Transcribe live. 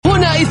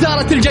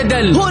إثارة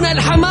الجدل، هنا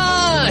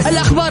الحماس،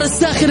 الأخبار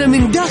الساخنة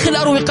من داخل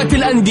أروقة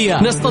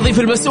الأندية، نستضيف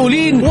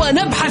المسؤولين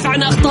ونبحث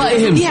عن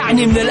أخطائهم،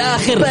 يعني من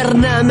الآخر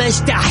برنامج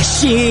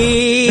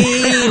تحشير.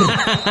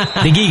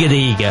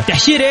 دقيقة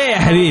تحشير ايه يا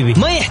حبيبي؟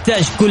 ما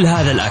يحتاج كل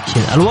هذا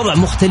الأكشن، الوضع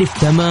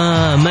مختلف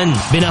تماما.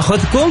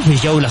 بناخذكم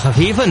في جولة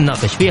خفيفة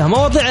نناقش فيها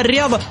مواضيع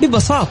الرياضة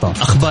ببساطة،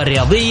 أخبار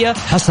رياضية،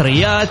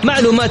 حصريات،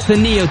 معلومات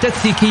فنية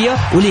وتكتيكية،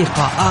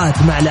 ولقاءات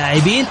مع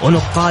لاعبين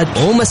ونقاد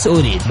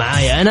ومسؤولين.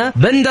 معايا أنا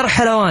بندر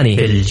حلواني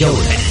في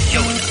الجولة.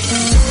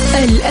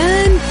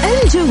 الآن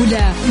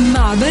الجولة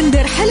مع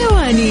بندر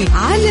حلواني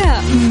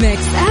على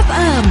ميكس أف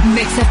أم.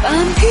 ميكس أف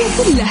أم هي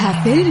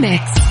كلها في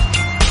الميكس.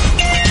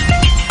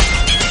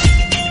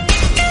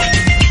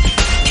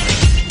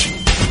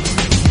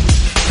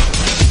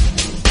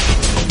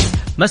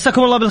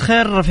 مساكم الله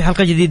بالخير في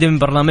حلقة جديدة من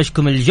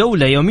برنامجكم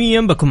الجولة.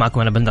 يوميا بكون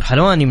معكم أنا بندر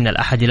حلواني من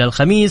الأحد إلى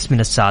الخميس من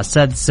الساعة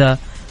 6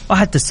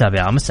 وحتى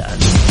 7 مساء.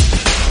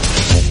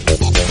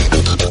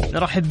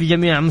 نرحب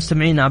بجميع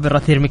مستمعينا عبر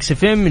أثير ميكس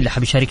اف ام. اللي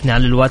حاب يشاركنا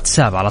على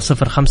الواتساب على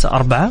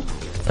 054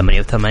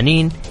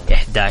 88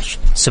 11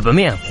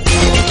 700.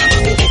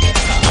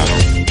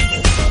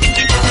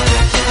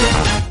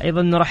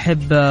 أيضا نرحب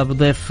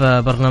بضيف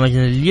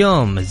برنامجنا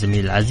اليوم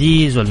الزميل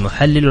العزيز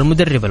والمحلل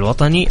والمدرب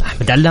الوطني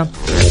أحمد علام.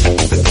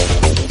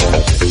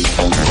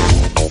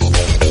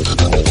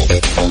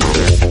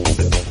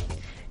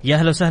 يا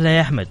هلا وسهلا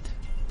يا أحمد.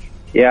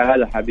 يا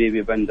هلا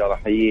حبيبي بندر،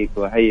 أحييك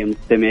وهي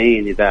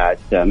مستمعين إذاعة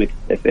ميكس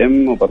اف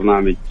ام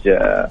وبرنامج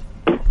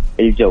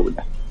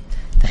الجولة.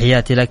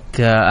 تحياتي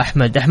لك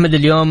أحمد.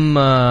 اليوم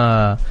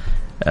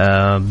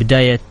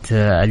بداية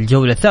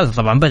الجولة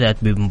الثالثة طبعا بدأت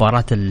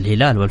بمباراة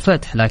الهلال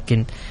والفتح،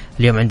 لكن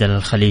اليوم عندنا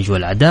الخليج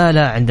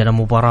والعدالة، عندنا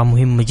مباراة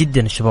مهمة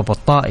جدا الشباب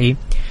والطائي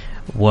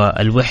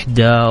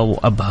والوحدة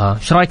وأبها.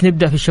 ايش رأيك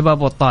نبدأ في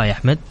الشباب والطائي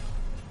أحمد؟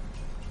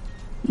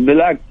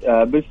 بالعكس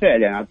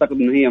بالفعل، يعني أعتقد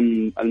أن هي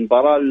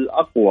المباراة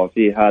الأقوى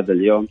في هذا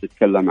اليوم.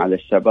 تتكلم على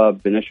الشباب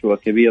بنشوة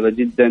كبيرة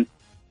جدا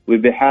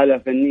وبحالة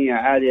فنية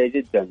عالية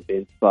جدا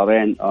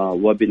بانتصارين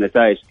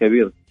وبنتائج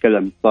كبيرة.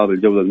 تتكلم انتصار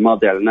الجولة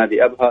الماضية على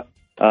نادي أبها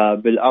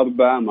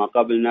بالأربعة، ما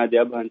قبل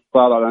نادي أبها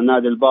انتصار على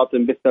نادي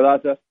الباطن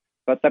بالثلاثة.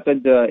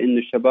 فأعتقد أن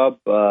الشباب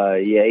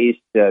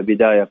يعيش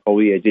بداية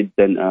قوية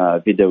جدا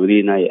في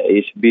دورينا،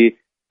 يعيش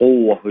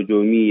بقوة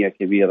هجومية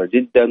كبيرة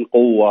جدا،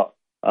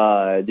 قوة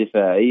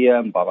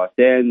دفاعية،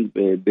 مباراتين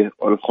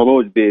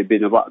بالخروج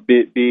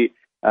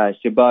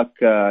بشباك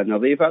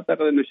نظيفة.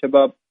 أعتقد أن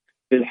الشباب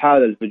في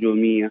الحالة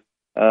الهجومية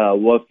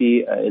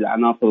وفي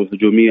العناصر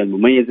الهجومية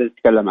المميزة.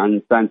 نتكلم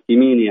عن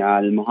سانتيميني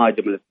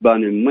المهاجم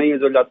الإسباني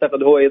المميز، واللي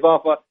أعتقد هو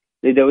إضافة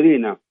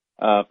لدورينا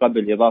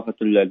قبل إضافة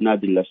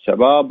النادي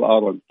للشباب.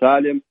 آرون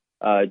سالم،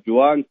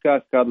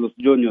 جوانكا، كارلوس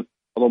جونيور،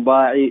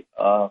 رباعي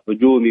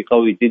هجومي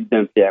قوي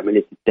جدا في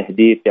عملية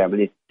التهديف، في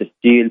عملية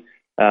التسجيل،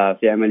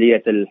 في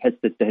عملية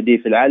الحس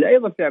التهديف العالي،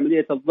 أيضا في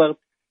عملية الضغط،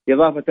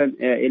 إضافة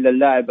إلى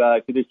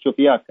اللاعب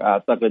كريستوفياك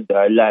أعتقد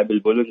اللاعب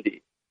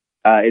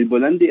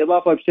البولندي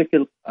إضافة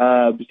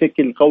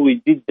بشكل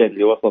قوي جدا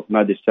لوسط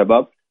نادي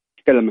الشباب.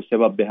 تكلم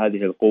الشباب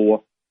بهذه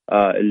القوة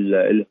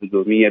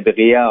الهجومية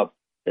بغياب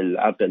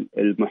العقل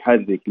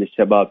المحرك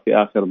للشباب في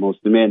آخر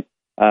موسمين.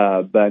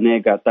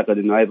 بانيجا أعتقد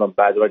أنه أيضا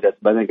بعد رجعة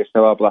بانيجا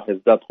الشباب راح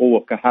يزداد قوة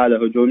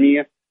كحالة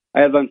هجومية،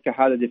 أيضا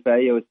كحالة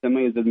دفاعية،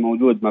 والتميز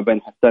الموجود ما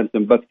بين حسان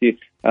تنبكتي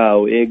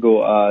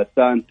وإيجو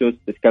سانتوس.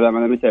 تتكلم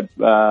عن متعب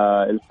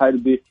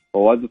الحربي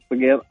ووازن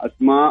الصغير،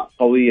 أسماء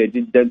قوية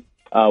جدا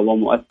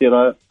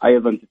ومؤثرة.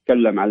 أيضا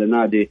تتكلم على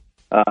نادي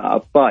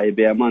الطائي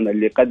بأمانة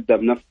اللي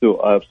قدم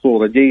نفسه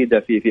بصورة جيدة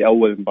في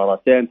أول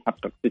مباراتين،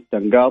 حقق 6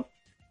 نقاط.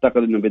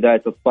 أعتقد أنه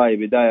بداية الطائي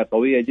بداية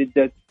قوية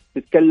جدا.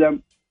 تتكلم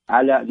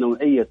على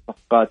نوعية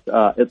صفقات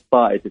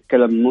الطائي،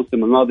 تتكلم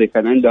الموسم الماضي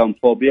كان عندهم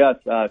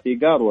فوبيات في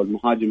جارو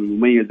المهاجم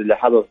المميز اللي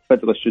حضر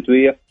الفترة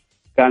الشتوية،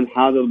 كان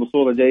حاضر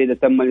بصورة جيدة،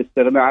 تم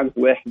الاستغناء عنه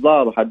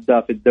وإحضار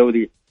هداف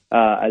الدوري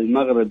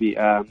المغربي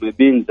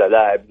بينزا،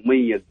 لاعب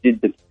مميز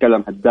جدا.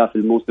 تتكلم هداف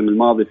الموسم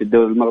الماضي في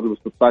الدوري المغربي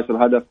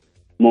 16 هدف،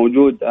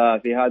 موجود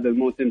في هذا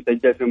الموسم،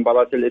 سجل في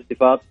مباراة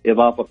الاتفاق،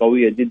 إضافة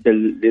قوية جدا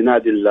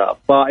لنادي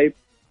الطائي.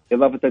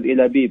 إضافة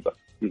إلى بيبا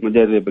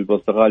المدرب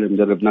البرتغالي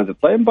مدرب نادي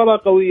الطائي،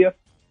 مباراة قوية.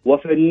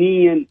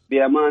 وفنيا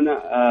بأمانة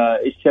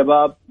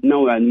الشباب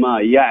نوعا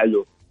ما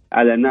يعلو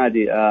على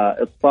نادي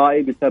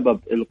الطائي بسبب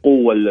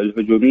القوة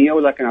الهجومية،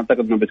 ولكن أعتقد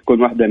أنها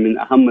بتكون واحدة من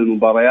أهم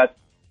المباريات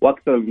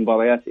وأكثر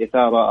المباريات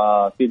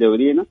إثارة في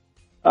دورينا.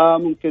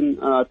 ممكن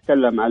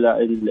أتكلم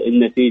على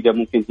النتيجة،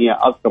 ممكن هي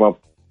أقرب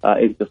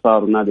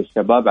انتصار نادي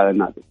الشباب على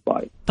نادي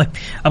الطائي. طيب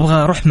أبغى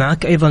أروح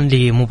معك أيضا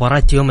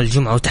لمباراة يوم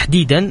الجمعة،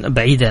 وتحديدا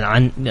بعيدا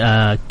عن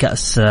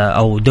كأس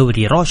أو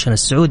دوري روشن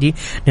السعودي،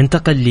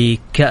 ننتقل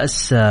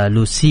لكأس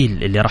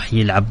لوسيل اللي راح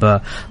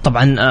يلعب.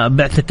 طبعا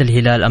بعثة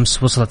الهلال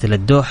أمس وصلت إلى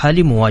الدوحة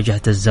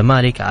لمواجهة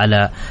الزمالك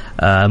على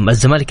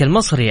الزمالك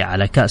المصري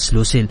على كأس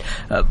لوسيل.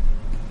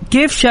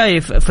 كيف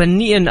شايف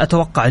فنيا؟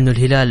 أتوقع أنه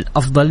الهلال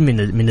أفضل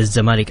من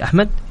الزمالك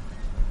أحمد.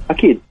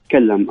 أكيد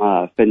تكلم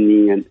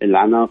فنيا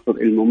العناصر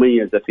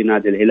المميزة في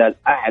نادي الهلال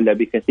أعلى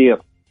بكثير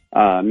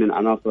من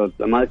عناصر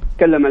الزمالك.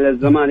 تكلم على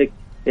الزمالك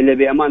اللي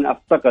بأمانة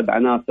أفتقد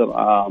عناصر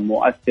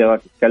مؤثرة.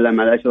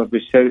 تتكلم على أشرف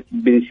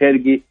بن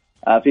شرقي،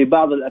 في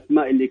بعض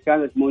الأسماء اللي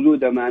كانت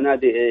موجودة مع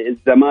نادي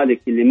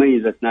الزمالك اللي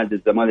ميزت نادي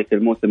الزمالك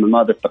الموسم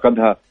الماضي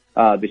افتقدها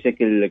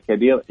بشكل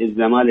كبير.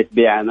 الزمالك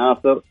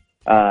بعناصر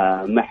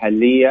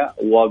محلية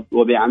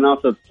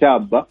وبعناصر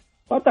شابة،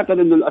 فأعتقد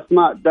أنه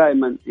الأسماء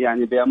دائما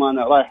يعني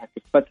بأمانة رايحة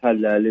كفتها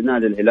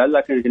لنادي الهلال،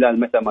 لكن الهلال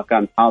متى ما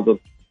كان حاضر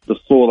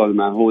بالصورة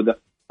المعهودة.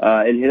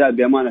 الهلال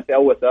بأمانة في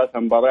أول 3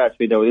 مباريات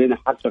في دورينا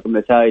حقق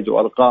نتائج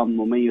وأرقام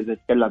مميزة.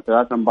 تتكلم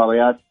 3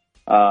 مباريات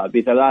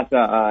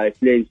ب3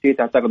 كلين شيت،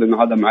 أعتقد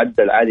أنه هذا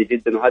معدل عالي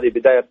جدا، وهذه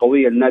بداية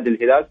قوية لنادي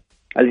الهلال.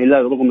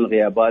 الهلال رغم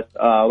الغيابات،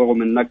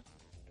 رغم النقص،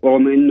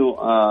 رغم أنه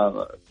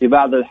في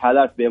بعض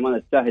الحالات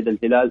بأمانة شاهد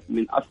الهلال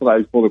من أسرع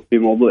الفرق في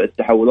موضوع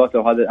التحولات،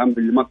 وهذا الأمر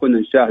اللي ما كنا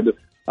نشاهده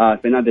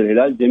في نادي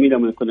الهلال. جميل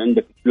لما يكون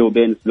عندك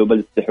أسلوبين، أسلوب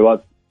الاستحواذ،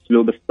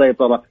 أسلوب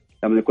السيطرة،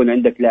 لما يكون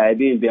عندك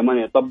لاعبين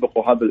بأمانة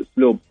يطبقوا هذا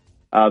الأسلوب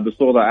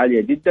بصورة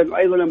عالية جدا.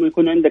 وأيضا لما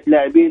يكون عندك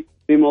لاعبين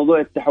في موضوع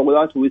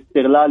التحولات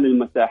واستغلال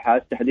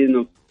المساحات،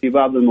 تحديدا في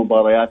بعض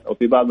المباريات أو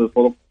في بعض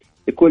الفرق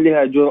يكون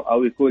لها جرأة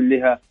أو يكون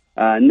لها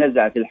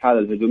نزعة في الحالة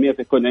الهجومية،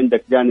 فيكون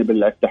عندك جانب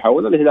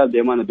التحول. الهلال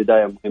بأمانة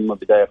بداية مهمة،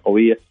 بداية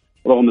قوية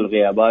رغم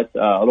الغيابات،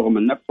 رغم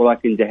النقص،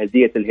 ولكن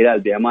جاهزية الهلال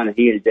بأمانة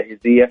هي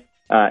الجاهزية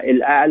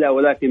الأعلى.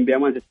 ولكن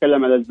بأمانة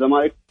تتكلم على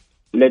الزمالك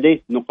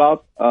لديه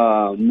نقاط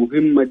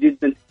مهمة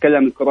جدا. تتكلم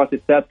عن الكرات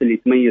الثابتة اللي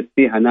يتميز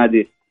فيها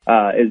نادي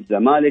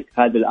الزمالك.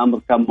 هذا الأمر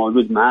كان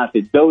موجود معاه في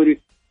الدوري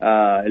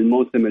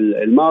الموسم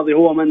الماضي.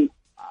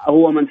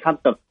 هو من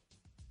حقق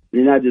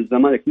لنادي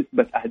الزمالك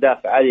نسبة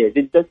أهداف عالية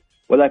جدا،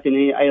 ولكن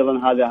هي أيضا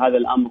هذا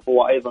الأمر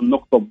هو أيضا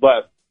نقطة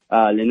ضعف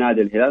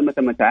لنادي الهلال.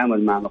 متى ما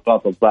تعامل مع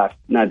نقاط الضعف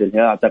نادي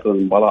الهلال أعتقد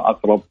المباراة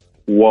أقرب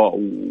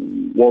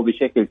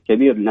وبشكل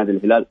كبير لنادي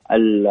الهلال.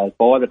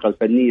 الفوارق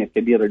الفنية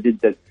كبيرة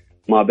جدا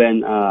ما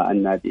بين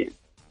الناديين.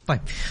 طيب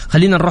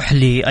خلينا نروح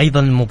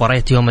لأيضا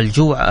مباريات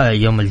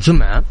يوم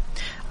الجمعة.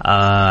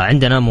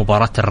 عندنا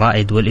مباراة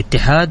الرائد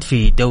والاتحاد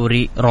في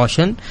دوري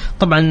روشن.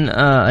 طبعا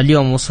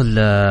اليوم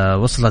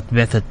وصلت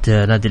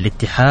بعثة نادي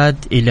الاتحاد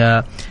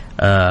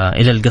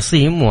إلى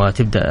القصيم،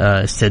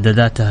 وتبدأ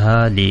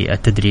استعداداتها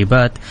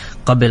للتدريبات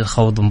قبل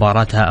خوض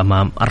مباراتها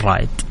أمام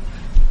الرائد.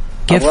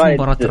 كيف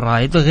مباراة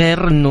الرائد؟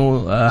 غير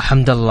أنه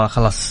حمد الله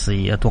خلاص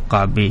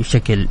يتوقع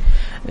بشكل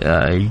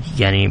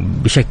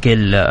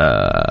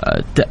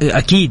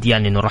أكيد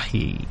يعني أنه راح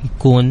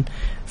يكون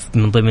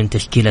من ضمن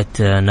تشكيلة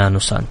نانو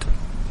سانتو.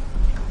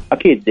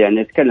 أكيد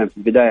يعني نتكلم في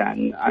البداية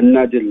عن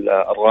نادي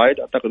الرائد.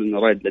 أعتقد أن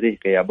الرائد لديه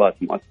غيابات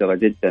مؤثرة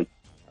جدا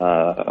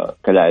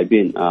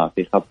كلاعبين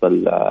في خط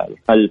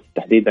الخلف،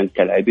 تحديدا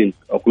كلاعبين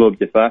قلوب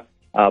دفاع.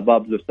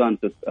 بابلو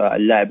سانتوس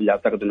اللاعب اللي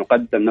أعتقد أنه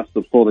قدم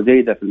نفسه بصورة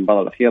جيدة في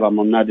المباراة الأخيرة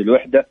أمام نادي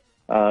الوحدة،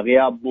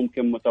 غياب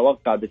ممكن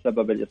متوقع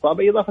بسبب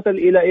الإصابة، إضافة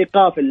إلى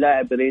إيقاف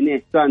اللاعب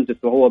رينيه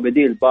سانتوس وهو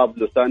بديل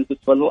بابلو سانتوس.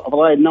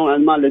 فالرائد نوعا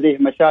ما لديه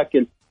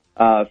مشاكل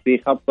في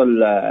خط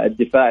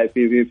الدفاع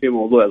في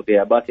موضوع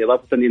الغيابات،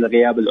 إضافة إلى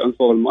غياب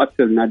العنصر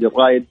المؤثر لنادي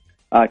الرائد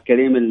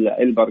كريم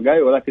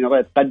البرقاي. ولكن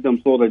الرائد قدم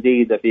صورة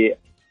جيدة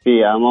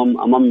في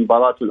أمام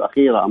مباراته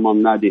الأخيرة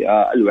أمام نادي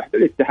الوحدة.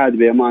 الاتحاد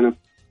بأمانة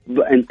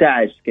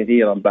انتعش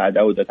كثيرا بعد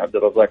عودة عبد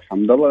الرزاق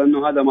حمد الله،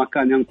 لأنه هذا ما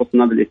كان ينقص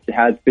نادي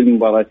الاتحاد في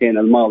المباراتين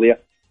الماضية.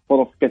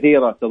 فرص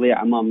كثيرة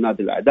تضيع أمام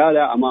نادي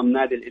العدالة، أمام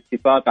نادي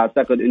الاتفاق.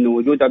 أعتقد أنه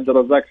وجود عبد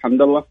الرزاق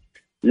حمد الله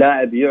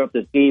لاعب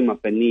يعطي قيمة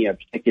فنية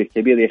بشكل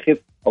كبير،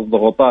 يخف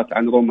الضغوطات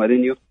عن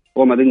رومارينيو.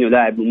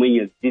 لاعب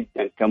مميز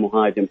جدا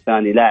كمهاجم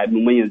ثاني، لاعب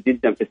مميز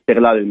جدا في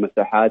استغلال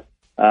المساحات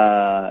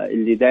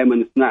اللي دائما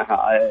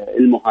يصنعها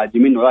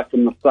المهاجمين، ولكن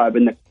من الصعب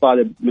انك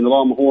تطالب من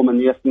روما هو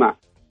من يصنع،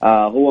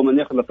 هو من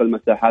يخلق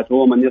المساحات،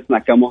 هو من يصنع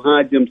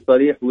كمهاجم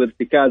صريح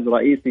وارتكاز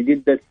رئيسي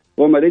جدا.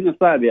 رومارينيو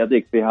صعب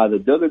يعطيك في هذا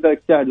الدور،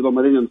 لذلك شاهد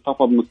رومارينيو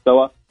انخفض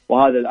مستوى،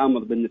 وهذا الامر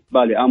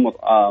بالنسبه لي امر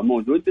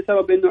موجود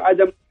بسبب انه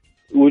عدم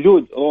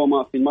وجود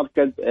روما في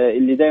المركز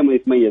اللي دائما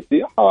يتميز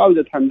فيه.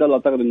 عودة حمد الله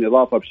اعتقد انه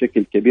اضافه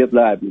بشكل كبير،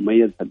 لاعب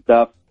مميز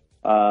هداف،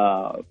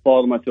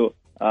 فورمته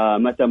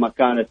متى ما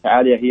كانت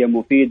عاليه هي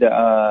مفيده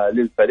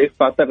للفريق.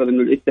 فاعتقد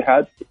انه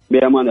الاتحاد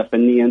بامانه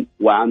فنيا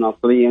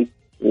وعناصريا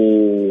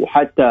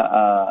وحتى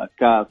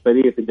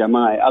كفريق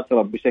جماعي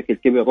اقرب بشكل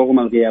كبير رغم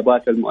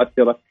الغيابات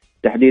المؤثره،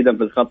 تحديدا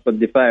في الخط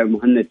الدفاعي.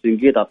 مهند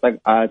شنقيط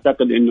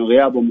اعتقد انه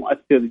غيابه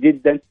مؤثر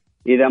جدا.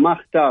 إذا ما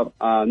اختار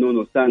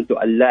نونو سانتو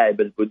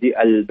اللاعب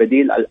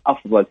البديل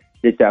الأفضل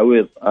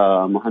لتعويض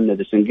مهند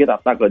الشنقيط،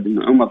 أعتقد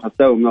أن عمر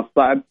حساوي من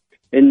الصعب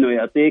أنه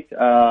يعطيك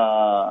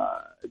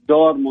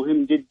دور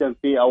مهم جدا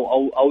في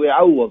أو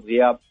يعوض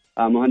غياب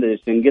مهند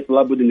الشنقيط.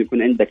 لابد أن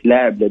يكون عندك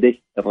لاعب لديه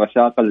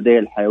الرشاقة، لديه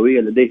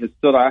الحيوية، لديه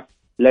السرعة،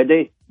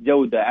 لديه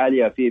جودة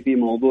عالية في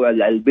موضوع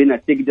البناء،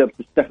 تقدر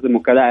تستخدمه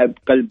كلاعب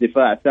قلب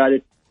دفاع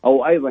ثالث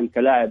أو أيضا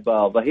كلاعب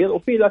ظهير.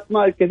 وفي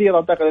الأسماء الكثيرة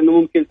أعتقد أنه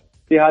ممكن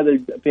في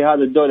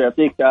هذا الدور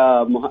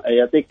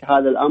يعطيك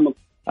هذا الامر.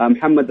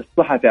 محمد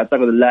الصحفي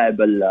اعتقد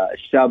اللاعب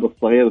الشاب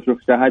الصغير،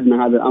 وشوف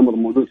شاهدنا هذا الامر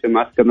موجود في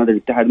معسكر نادي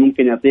الاتحاد،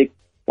 ممكن يعطيك،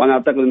 وانا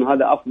اعتقد انه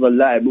هذا افضل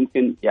لاعب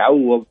ممكن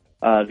يعوض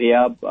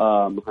غياب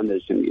مهند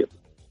الشنقيط.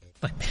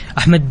 طيب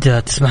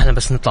أحمد، تسمح لنا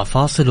بس نطلع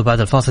فاصل، وبعد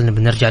الفاصل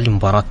بنرجع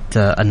لمباراة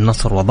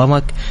النصر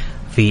وضمك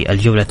في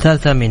الجولة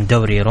الثالثة من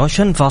دوري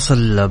روشن.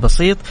 فاصل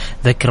بسيط.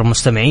 ذكر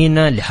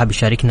مستمعينا اللي حاب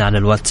يشاركنا على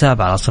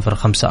الواتساب على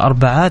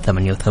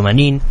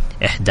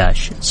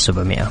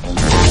 0548811700.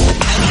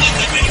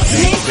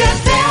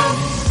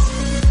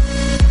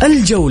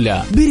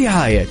 الجولة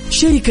برعاية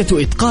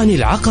شركة إتقان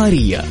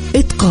العقارية،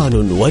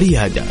 إتقان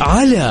وريادة،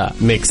 على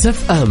ميكس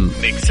اف ام.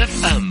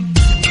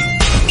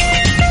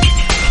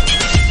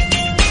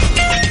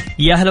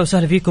 يا أهلا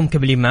وسهلا فيكم،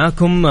 كبلين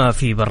معاكم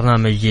في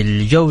برنامج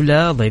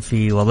الجولة.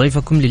 ضيفي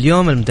وضيفكم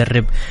لليوم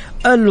المدرب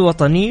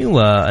الوطني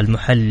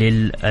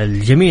والمحلل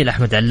الجميل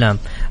أحمد علام.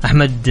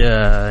 أحمد،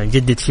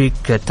 نجدد فيك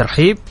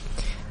الترحيب.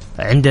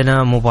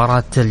 عندنا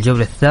مباراة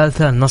الجولة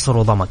الثالثة النصر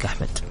وضمك.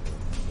 أحمد،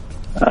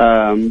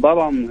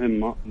 مباراة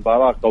مهمة،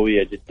 مباراة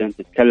قوية جدا.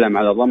 تتكلم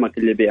على ضمك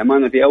اللي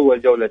بأمانة في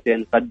أول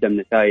جولتين قدم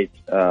نتائج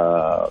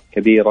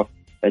كبيرة.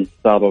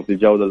 انتصاره في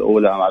الجولة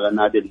الأولى على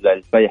نادي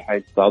الفيحة،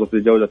 انتصاره في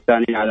الجولة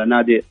الثانية على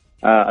نادي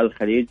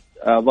الخليج.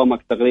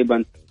 ضمك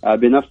تقريبا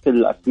بنفس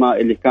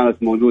الأسماء اللي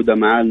كانت موجودة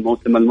مع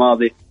الموسم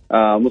الماضي.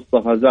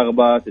 مصطفى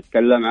زغبة،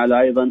 تتكلم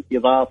على أيضا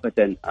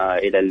إضافة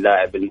إلى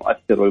اللاعب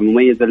المؤثر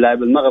والمميز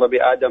اللاعب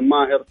المغربي آدم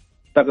ماهر.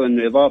 أعتقد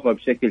أنه إضافة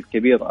بشكل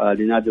كبير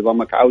لنادي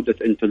ضمك. عودة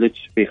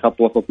انتوليتش في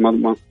خط وسط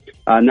مرمى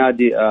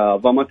نادي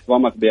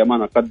ضمك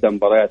بأمانة قدم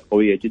مباريات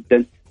قوية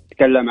جدا.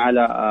 تكلم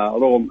على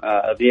رغم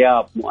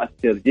غياب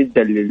مؤثر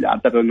جدا،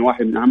 أعتقد أنه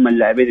واحد من أهم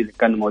اللاعبين اللي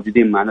كانوا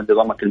موجودين مع نادي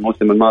ضمك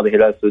الموسم الماضي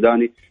هلال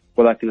السوداني،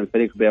 ولكن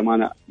الفريق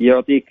بأمانة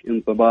يعطيك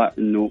انطباع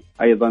أنه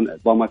أيضا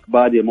ضمك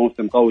بادئ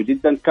موسم قوي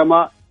جدا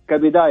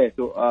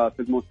كبدايته في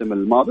الموسم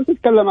الماضي.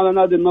 تتكلم على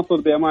نادي النصر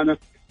بأمانة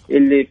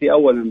اللي في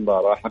أول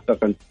مباراة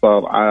حقق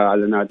انتصار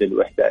على نادي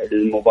الوحدة.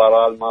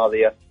 المباراة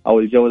الماضية أو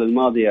الجولة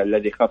الماضية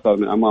الذي خسر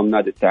من أمام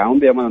نادي التعاون.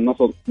 بأمانة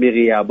النصر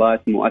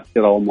بغيابات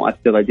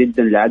مؤثرة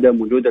جدا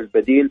لعدم وجود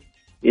البديل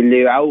اللي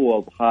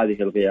يعوض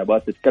هذه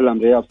الغيابات.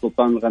 تتكلم غياب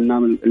سلطان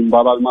الغنام.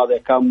 المباراة الماضية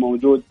كان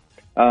موجود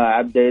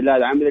عبد الله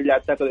العمري اللي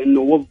أعتقد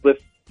أنه وظف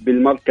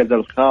بالمركز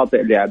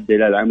الخاطئ لعبد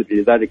الله العمري،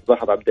 لذلك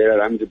ظهر عبد الله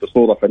العمري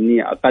بصورة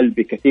فنية أقل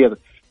بكثير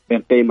من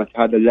قيمة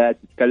هذا اللاعب.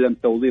 تتكلم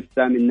توظيف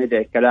سامي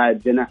الندعي كلاعب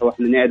جناح،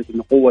 واحنا نعرف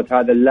أن قوة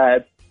هذا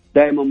اللاعب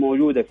دائما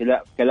موجودة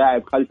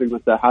كلاعب خلف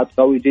المساحات،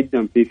 قوي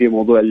جدا في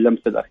موضوع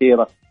اللمسة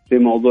الأخيرة، في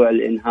موضوع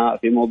الإنهاء،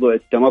 في موضوع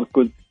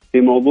التمركز،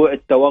 في موضوع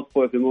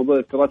التوقع، في موضوع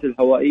الكرات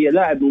الهوائية.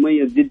 لاعب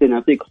مميز جدا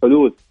يعطيك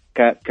حلول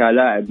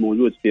كلاعب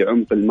موجود في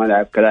عمق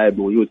الملعب، كلاعب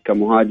موجود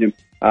كمهاجم.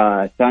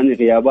 ثاني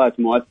غيابات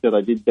مؤثرة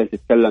جدا.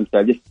 تتكلم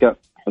تاليسكا،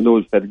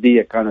 حلول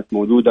فردية كانت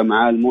موجودة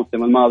معاه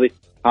الموسم الماضي،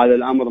 هذا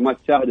الأمر ما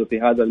تشاهده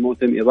في هذا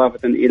الموسم.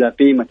 إضافة إلى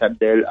قيمة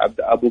عبد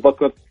أبو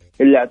بكر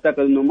اللي أعتقد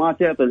أنه ما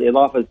تعطي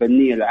الإضافة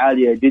الفنية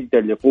العالية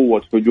جدا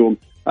لقوة هجوم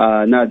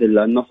نادي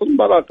النصر.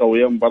 مباراة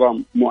قوية، مباراة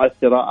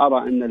مؤثرة.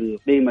 أرى أن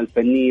القيمة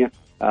الفنية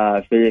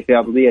في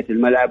أرضية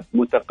الملعب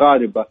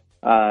متقاربة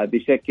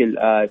بشكل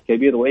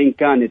كبير، وإن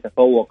كان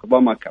يتفوق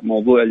ضمك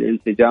موضوع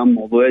الانسجام،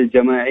 موضوع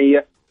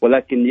الجماعية،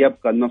 ولكن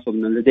يبقى النصر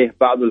من لديه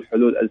بعض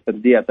الحلول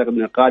الفردية أعتقد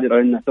أنها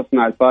قادرة أنها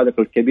تصنع الفارق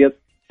الكبير،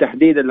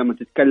 تحديدا لما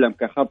تتكلم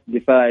كخط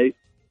دفاعي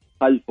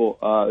خلفه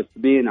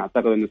سبين.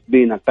 أعتقد أن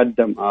سبين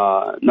قدم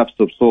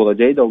نفسه بصورة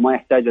جيدة وما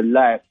يحتاج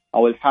اللاعب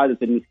أو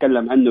الحادث اللي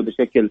نتكلم عنه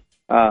بشكل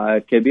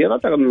كبير.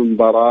 أعتقد أن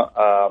المباراة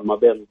ما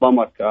بين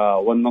ضمك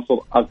والنصر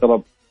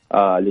أقرب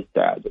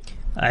للتعادل.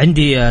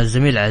 عندي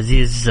زميل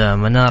عزيز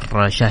منار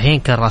شاهين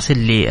كان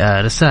راسل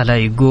لي رسالة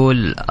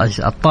يقول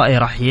الطائي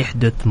راح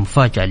يحدث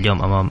مفاجأة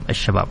اليوم أمام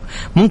الشباب.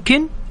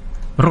 ممكن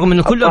رغم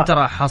أنه كلهم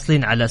ترى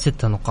حاصلين على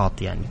 6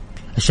 نقاط، يعني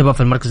الشباب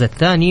في المركز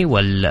الثاني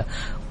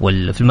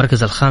في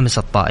المركز الخامس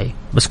الطائي،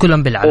 بس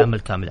كلهم بالعلامة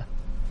الكاملة.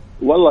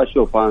 والله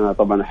شوف، أنا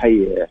طبعا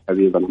أحيي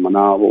حبيبنا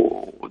منار،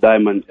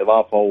 ودائما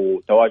إضافة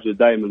وتواجد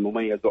دائما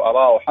مميز،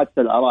 وآراء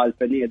وحتى الآراء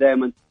الفنية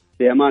دائما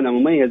بأمانة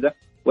مميزة.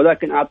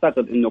 ولكن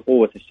أعتقد أن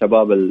قوة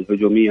الشباب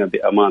الهجومية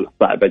بأمانة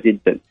صعبة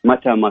جدا.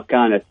 متى ما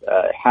كانت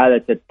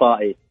حالة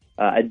الطائي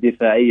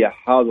الدفاعية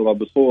حاضرة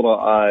بصورة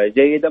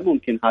جيدة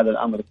ممكن هذا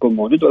الأمر يكون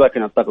موجود،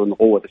 ولكن أعتقد أن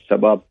قوة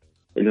الشباب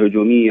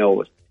الهجومية،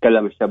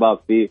 وتكلم الشباب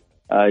في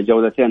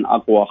جولتين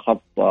أقوى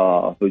خط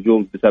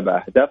هجوم ب7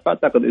 أهداف،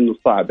 فأعتقد أنه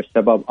صعب.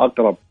 الشباب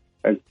أقرب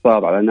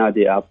انتصار على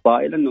نادي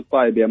الطائي، لأنه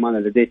الطائي بأمانة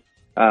لديه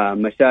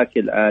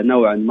مشاكل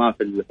نوعا ما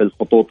في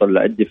الخطوط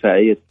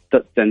الدفاعية.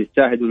 يعني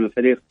تشاهد أن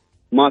الفريق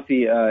ما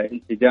في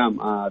انسجام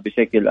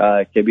بشكل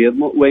كبير،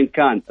 وإن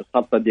كان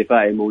الخط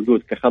الدفاعي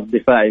موجود كخط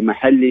دفاعي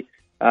محلي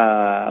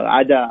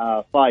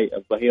عدا صاي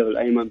الظهير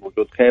الأيمن،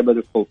 موجود خيبر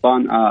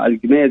السلطان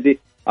القميزي.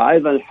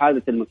 أيضا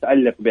الحادث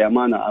المتعلق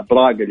بأمانة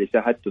براغ اللي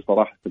شاهدته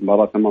صراحة في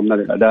المباراة أمام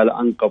نادي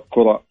العدالة، أنقذ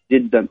كرة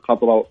جدا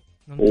خطرة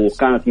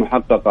وكانت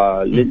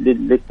محققة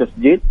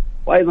للتسجيل.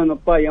 وأيضا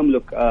الطائي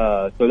يملك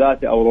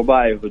ثلاثي أو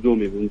رباعي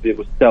هجومي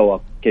بمستوى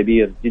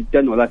كبير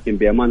جدا، ولكن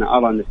بأمانة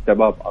أرى أن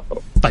الشباب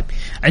أقرب. طيب،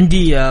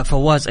 عندي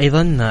فواز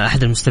أيضا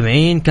أحد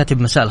المستمعين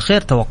كاتب مساء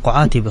الخير،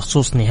 توقعاتي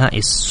بخصوص نهائي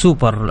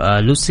السوبر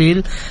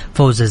لوسيل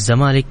فوز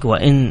الزمالك،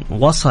 وإن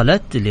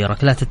وصلت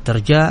لركلات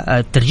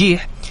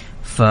الترجيح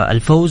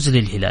الفوز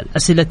للهلال.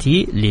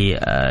 أسئلتي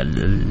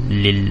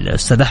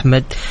للأستاذ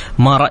أحمد: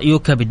 ما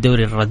رأيك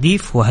بالدوري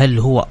الرديف، وهل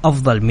هو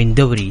أفضل من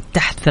دوري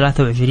تحت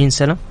 23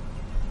 سنة؟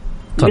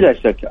 بلا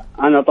شك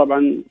أنا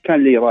طبعا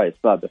كان لي رأي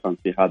سابقا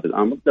في هذا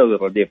الأمر. دوري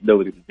الرديف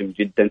دوري مهم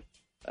جدا،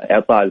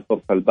 إعطاء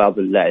الفرصة لبعض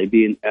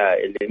اللاعبين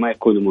اللي ما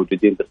يكونوا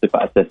موجودين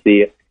بصفة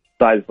أساسية،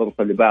 إعطاء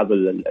الفرصة لبعض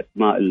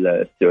الأسماء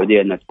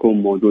السعودية أنها تكون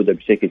موجودة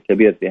بشكل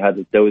كبير في هذا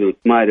الدوري،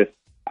 تمارس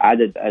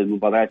عدد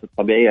المباريات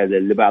الطبيعية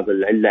لبعض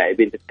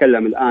اللاعبين.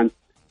 تتكلم الآن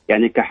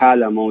يعني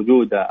كحالة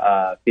موجودة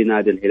في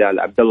نادي الهلال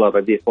عبد الله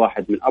الرديف،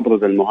 واحد من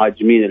أبرز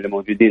المهاجمين اللي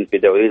موجودين في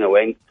دورينا،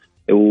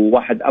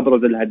 وواحد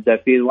أبرز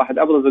الهدافين، واحد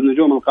أبرز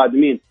النجوم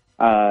القادمين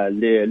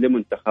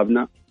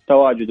لمنتخبنا.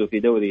 تواجده في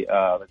دوري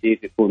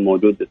رديف يكون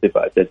موجود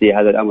بصفة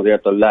أساسية، هذا الأمر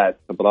يعطي اللاعب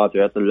خبرات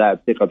ويعطي اللاعب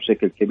ثقة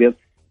بشكل كبير،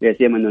 لا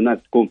سيما أن الناس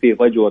تكون في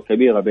فجوة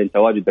كبيرة بين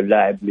تواجد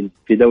اللاعب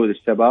في دوري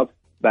الشباب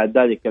بعد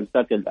ذلك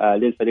ينتقل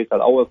للفريق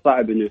الأول.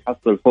 صعب أنه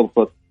يحصل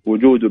فرصة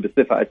وجوده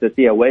بصفة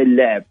أساسية وإن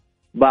لعب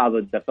بعض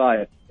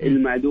الدقائق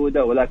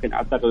المعدودة، ولكن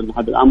أعتقد أن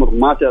هذا الأمر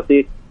ما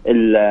تعطي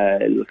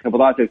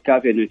الخبرات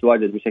الكافية أنه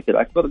يتواجد بشكل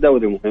أكبر.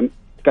 دوري مهم،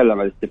 تكلم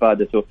عن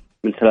استفادته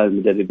من خلال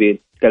المدربين،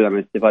 تكلم عن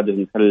استفادته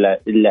من خلال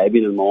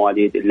اللاعبين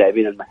المواليد،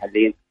 اللاعبين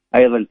المحليين،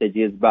 أيضا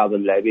تجهيز بعض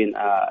اللاعبين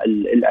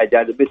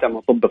الأجانب متى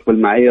ما طبق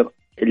بالمعايير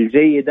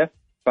الجيدة.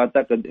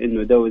 فأعتقد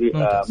أنه دوري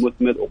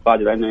مثمر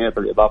وقادر أنه يعطي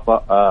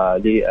الإضافة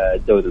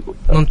للدوري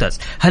الممتاز. ممتاز.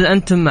 هل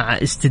أنتم مع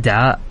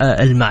استدعاء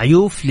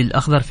المعيوف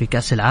للأخضر في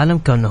كأس العالم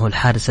كونه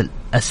الحارس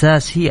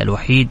الأساسي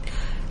الوحيد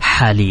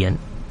حاليا؟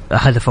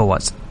 هذا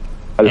فواز.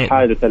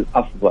 الحارس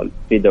الأفضل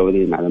في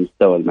دورينا على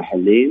مستوى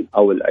المحليين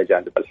أو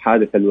الأجانب،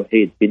 الحارس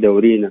الوحيد في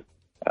دورينا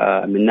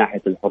من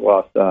ناحية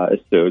الحراس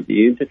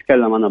السعوديين.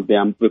 تتكلم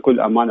أنا بكل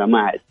أمانة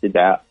مع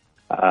استدعاء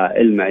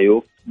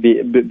المعيوف،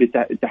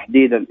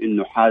 تحديدا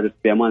انه حارس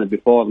بامانه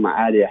بفورمه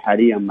عاليه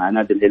حاليا مع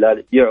نادي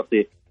الهلال،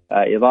 يعطي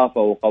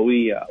اضافه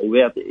وقويه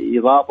ويعطي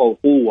اضافه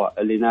وقوه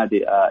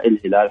لنادي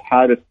الهلال.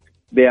 حارس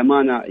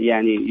بامانه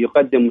يعني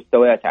يقدم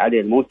مستويات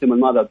عاليه. الموسم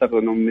الماضي اعتقد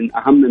انه من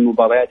اهم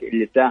المباريات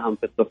اللي ساهم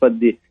في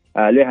التصدي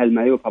لها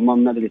المعيوف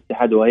امام نادي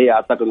الاتحاد، وهي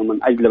اعتقد انه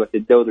من اجلبت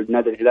الدوري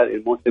لنادي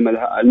الهلال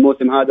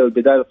الموسم هذا،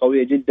 والبدايه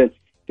القويه جدا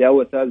في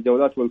اول 3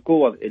 جولات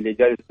والكور اللي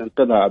جالس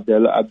تنقذها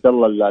عبد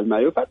الله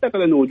المعيوف. اعتقد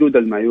انه وجود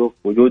المعيوف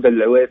وجود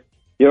العويس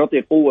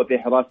يعطي قوه في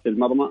حراسه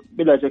المرمى.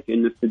 بلا شك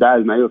انه استدعاء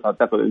المعيوف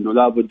اعتقد انه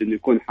لابد انه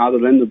يكون حاضر،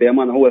 لانه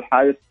بامانه هو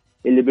الحارس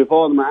اللي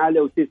بفورمه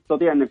عاليه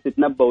وتستطيع انك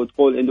تتنبأ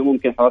وتقول انه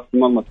ممكن حراسه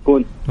المرمى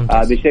تكون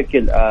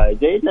بشكل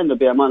جيد، لانه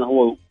بامانه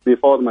هو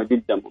بفورمه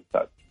جدا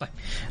ممتاز. طيب.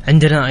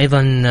 عندنا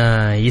ايضا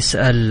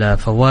يسأل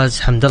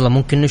فواز: حمد الله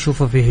ممكن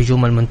نشوفه في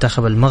هجوم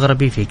المنتخب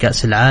المغربي في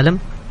كأس العالم؟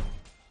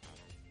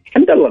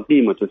 حمد الله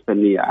قيمته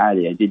الفنية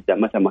عالية جدا،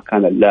 متى ما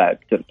كان اللاعب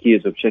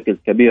تركيزه بشكل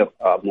كبير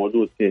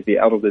موجود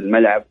في أرض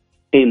الملعب.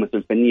 قيمته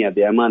الفنية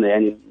بأمانة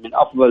يعني من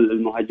أفضل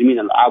المهاجمين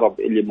العرب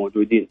اللي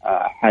موجودين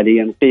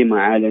حاليا، قيمة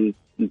عالية.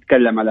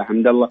 نتكلم على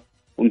حمد الله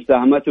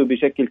ومساهمته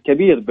بشكل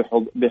كبير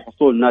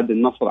بحصول نادي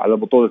النصر على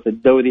بطولة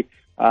الدوري.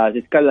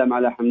 تتكلم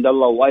على حمد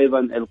الله وأيضا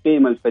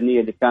القيمة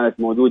الفنية اللي كانت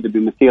موجودة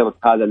بمسيرة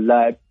هذا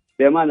اللاعب.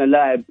 بأمانة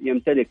لاعب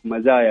يمتلك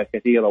مزايا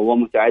كثيرة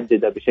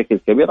ومتعددة بشكل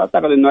كبير.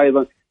 أعتقد أنه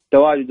أيضا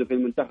تواجده في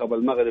المنتخب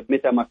المغرب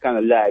متى ما كان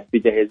اللاعب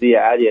بجاهزية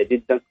عالية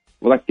جدا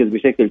وركز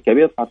بشكل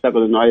كبير، أعتقد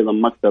أنه أيضا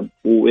مكسب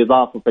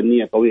وإضافة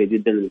فنية قوية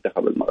جدا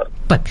للمنتخب المغرب.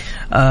 طيب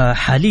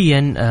حاليا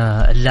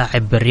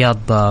اللاعب رياض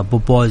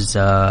بوبوز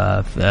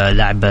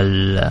لاعب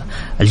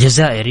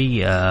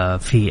الجزائري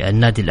في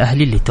النادي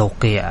الأهلي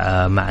لتوقيع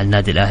مع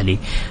النادي الأهلي،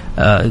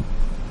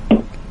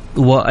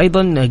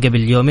 وأيضا قبل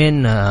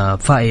يومين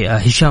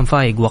هشام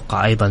فايق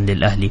وقع أيضا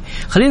للأهلي.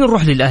 خلينا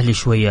نروح للأهلي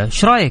شوية.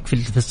 ايش رايك في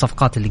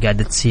الصفقات اللي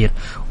قاعدة تصير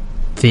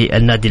في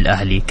النادي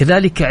الأهلي؟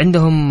 كذلك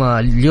عندهم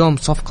اليوم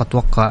صفقة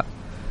توقع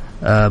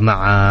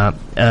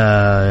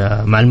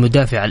مع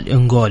المدافع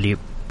الإنغولي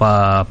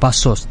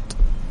باسوست.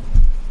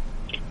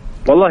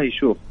 والله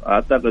شوف،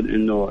 أعتقد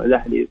إنه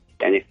الأهلي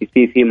يعني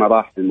في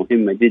مراحل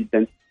مهمة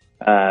جدا،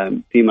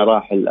 في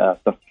مراحل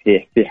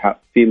تصحيح،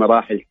 في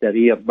مراحل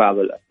تغيير بعض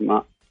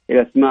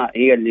الأسماء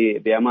هي اللي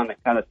بأمانة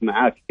كانت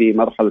معاك في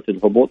مرحلة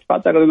الهبوط.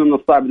 فأعتقد أنه من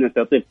الصعب أن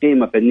تعطيك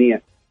قيمة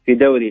فنية في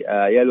دوري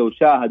يلو.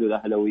 شاهدوا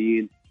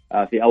الأهلاويين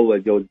في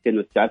أول جولتين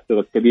والتعثر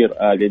الكبير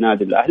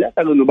لنادي الأهلي.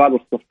 أعتقد أنه بعض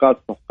الصفقات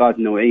صفقات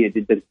نوعية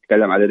جدا.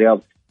 تتكلم على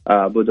رياض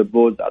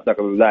بودبوز، أعتقد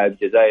أنه لاعب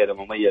جزائري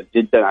مميز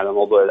جدا على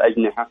موضوع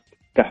الأجنحة،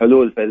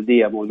 كحلول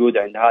فردية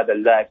موجودة عند هذا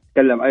اللاعب.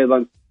 تتكلم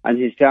أيضا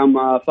عن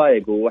هشام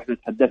فايق، وإحنا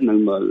تحدثنا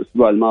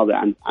الأسبوع الماضي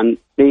عن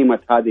قيمة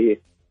هذه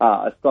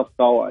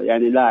الصفقة.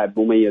 يعني لاعب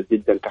مميز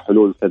جدا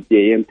كحلول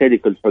فردية،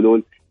 يمتلك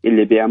الحلول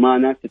اللي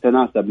بأمانة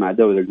تتناسب مع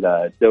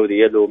الدوري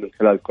يلو، من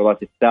خلال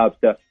الكرات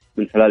الثابتة،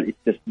 من خلال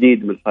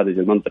التسديد من خارج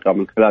المنطقة،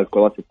 من خلال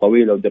الكرات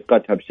الطويلة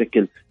ودقتها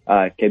بشكل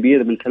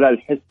كبير، من خلال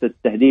الحس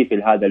التهديفي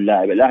لهذا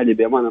اللاعب. الأهلي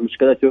بأمانة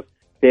مشكلته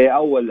في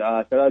أول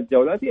 3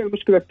 جولات هي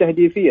المشكلة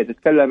التهديفية.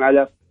 تتكلم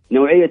على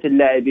نوعية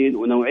اللاعبين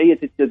ونوعية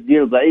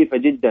التسجيل ضعيفة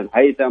جدا.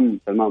 هيثم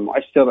سلمان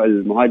مؤشر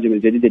المهاجم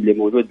الجديد اللي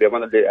موجود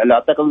بأمانة اللي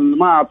أعتقد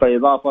ما أعطى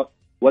إضافة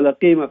ولا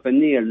قيمة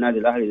فنية للنادي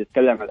الأهلي.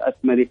 تتكلم عن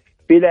الأسمري،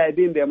 في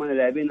لاعبين بأمانة،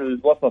 لاعبين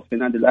الوسط في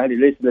النادي الأهلي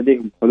ليس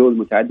لديهم حلول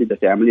متعددة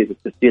في عملية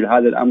التسجيل.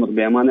 هذا الأمر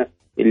بأمانة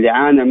اللي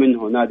عانى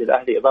منه نادي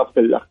الأهلي،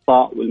 إضافة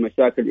للأخطاء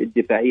والمشاكل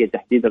الدفاعية،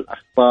 تحديد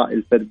الأخطاء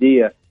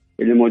الفردية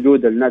اللي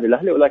موجودة للنادي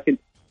الأهلي. ولكن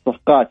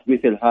صفقات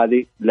مثل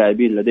هذه،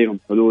 لاعبين لديهم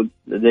حلول،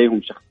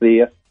 لديهم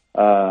شخصية،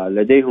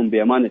 لديهم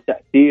بأمانة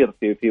تأثير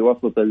في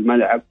وسط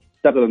الملعب.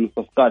 أعتقد أن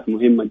الصفقات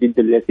مهمة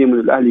جدا ليتم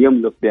الأهلي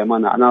يملك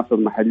بأمانة عناصر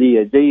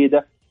محلية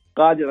جيدة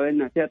قادرة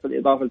أنها تعطي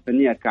الإضافة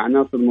الفنية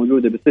كعناصر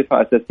موجودة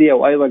بصفة أساسية،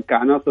 وأيضا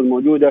كعناصر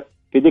موجودة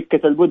في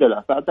دكة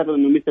البدلاء. فأعتقد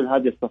أنه مثل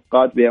هذه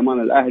الصفقات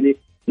بأمانة الأهلي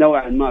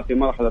نوعا ما في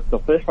مرحلة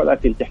تصحيح،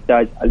 ولكن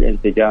تحتاج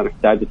الانسجام،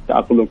 تحتاج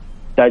التأقلم،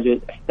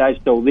 تحتاج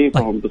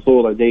توظيفهم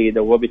بصورة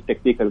جيدة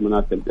وبالتكتيك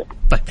المناسب له.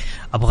 طيب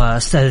أبغى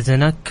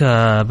أستأذنك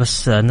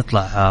بس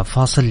نطلع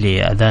فاصل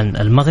لأذان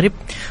المغرب،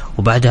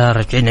 وبعدها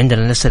رجعين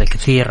عندنا نسأل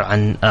كثير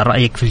عن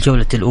رأيك في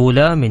الجولة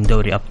الأولى من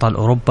دوري أبطال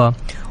أوروبا،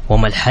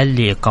 وما الحل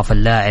لإيقاف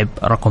اللاعب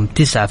رقم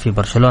 9 في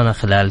برشلونة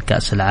خلال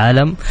كأس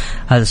العالم.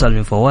 هذا سؤال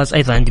من فواز.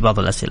 أيضا عندي بعض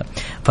الأسئلة،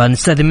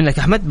 فنستأذن منك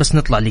أحمد بس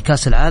نطلع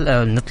لكأس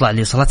العالم، نطلع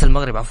لصلاة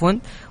المغرب عفوا،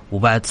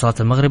 وبعد صلاة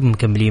المغرب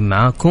مكملين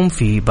معاكم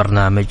في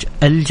برنامج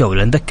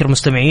الجولة. نذكر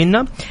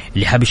مستمعينا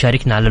اللي حاب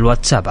يشاركنا على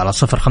الواتساب على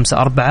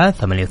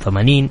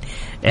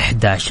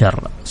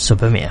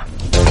 0548811700.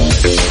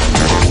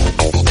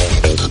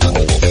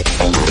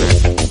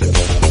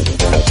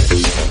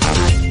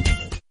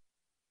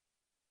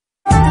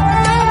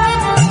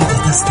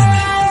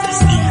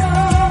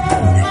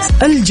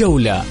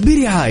 الجولة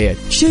برعاية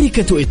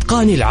شركة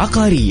إتقان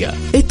العقارية،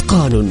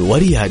 إتقان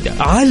وريادة،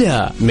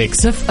 على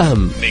ميكس اف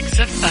ام.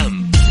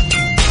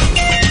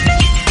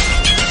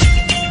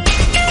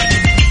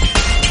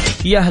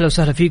 يا أهلا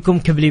وسهلا فيكم،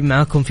 كملين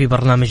معاكم في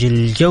برنامج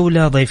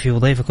الجولة. ضيفي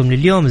وضيفكم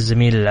لليوم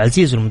الزميل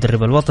العزيز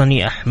والمدرب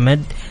الوطني أحمد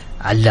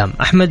علام.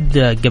 أحمد،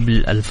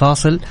 قبل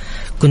الفاصل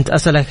كنت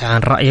أسألك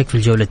عن رأيك في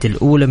الجولة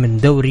الأولى من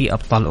دوري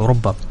أبطال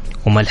أوروبا،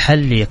 وما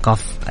الحل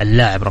لإيقاف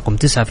اللاعب رقم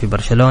 9 في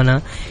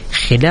برشلونة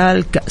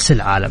خلال كأس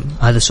العالم.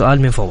 هذا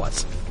سؤال من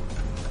فواز.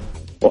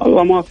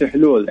 والله ما في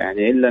حلول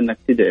يعني إلا أنك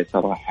تدعي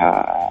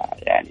صراحة،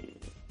 يعني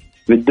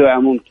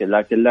بالدعاء ممكن،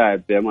 لكن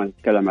لاعب ما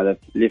نتكلم على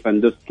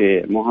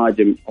ليفاندوسكي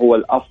مهاجم هو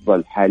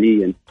الأفضل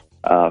حاليا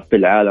في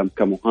العالم،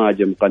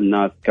 كمهاجم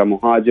قناص،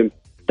 كمهاجم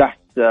تحت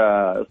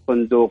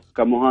الصندوق،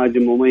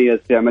 كمهاجم مميز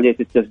في عملية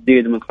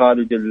التسديد من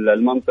خارج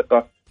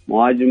المنطقة،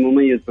 مهاجم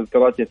مميز في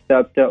الكرات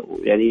الثابتة.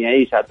 يعني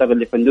يعيش أعتقد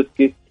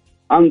ليفاندوسكي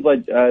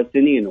أنضج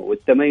سنينه،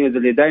 والتميز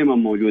اللي دائما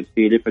موجود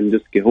في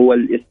ليفاندوسكي هو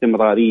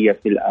الاستمرارية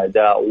في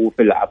الأداء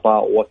وفي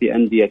العطاء، وفي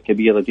أندية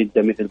كبيرة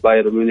جدا مثل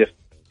بايرن ميونخ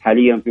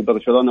حاليا في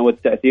برشلونة،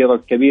 والتأثير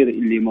الكبير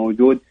اللي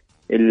موجود،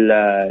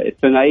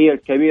 الثنائية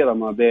الكبيرة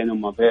ما بينه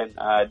وما بين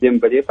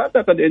ديمبلي.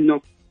 فأعتقد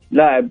إنه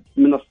لاعب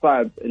من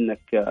الصعب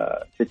إنك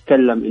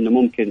تتكلم إنه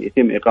ممكن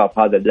يتم إيقاف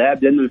هذا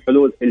اللاعب، لأن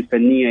الحلول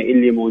الفنية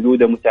اللي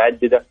موجودة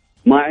متعددة،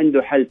 ما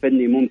عنده حل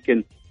فني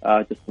ممكن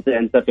تستطيع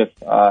أن تقف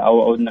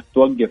أو إنك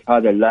توقف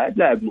هذا اللاعب.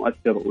 لاعب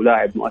مؤثر،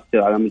 ولاعب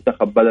مؤثر على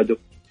منتخب بلده،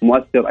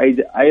 مؤثر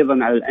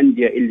أيضا على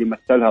الأندية اللي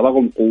مثلها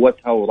رغم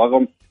قوتها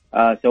ورغم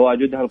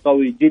تواجدها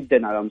القوي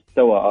جدا على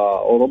مستوى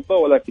أوروبا.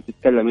 ولكن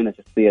تتكلم هنا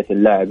شخصية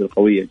اللاعب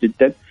القوية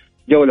جدا.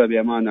 جولة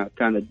بأمانة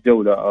كانت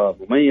جولة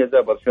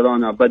مميزة.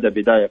 برشلونة بدأ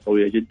بداية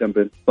قوية جدا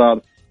بانتصار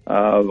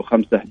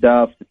 5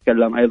 أهداف.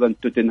 تتكلم أيضا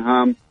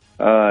توتنهام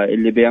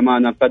اللي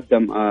بأمانة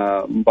قدم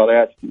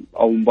مباريات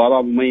أو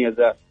مباراة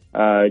مميزة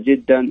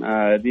جدا.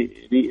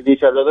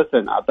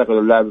 ريشارلسون أعتقد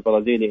اللاعب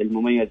البرازيلي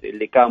المميز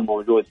اللي كان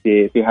موجود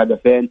في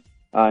هدفين.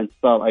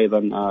 انتصار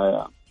أيضا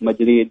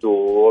مدريد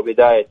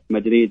وبداية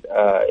مدريد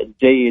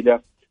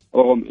الجيدة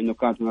رغم أنه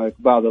كانت هناك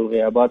بعض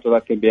الغيابات،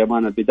 ولكن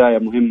بأمانة بداية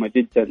مهمة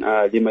جدا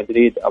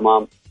لمدريد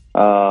أمام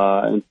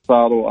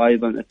انتصاره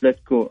أيضا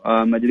أتلتيكو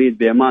مدريد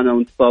بأمانة،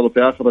 وانتصاره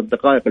في آخر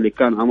الدقائق اللي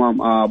كان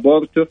أمام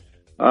بورتو.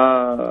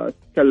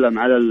 تكلم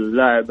على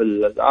اللاعب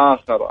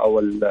الآخر أو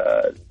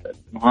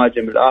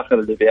المهاجم الآخر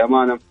اللي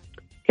بأمانة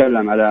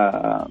تكلم على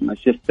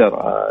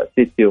مانشستر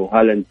سيتي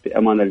وهالاند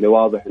بأمانة اللي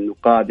واضح أنه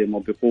قادم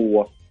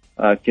وبقوة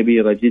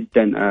كبيرة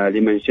جدا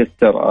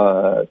لمانشستر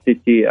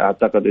سيتي.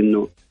 أعتقد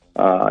أنه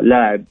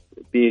لاعب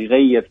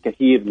بيغير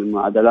كثير من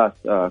معادلات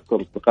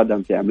كرة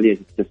القدم في عملية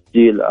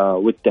التسجيل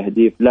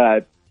والتهديف.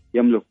 لاعب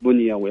يملك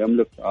بنية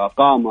ويملك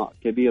قامة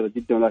كبيرة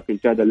جدا، ولكن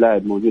هذا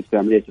اللاعب موجود في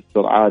عملية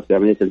السرعات، في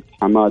عملية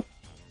الالتحامات،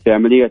 في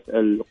عملية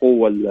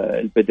القوة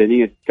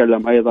البدنية.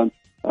 تتكلم أيضا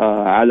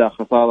على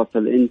خسارة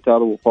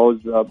الإنتر وفوز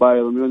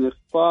بايرن ميونخ.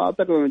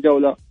 فأعتقد أن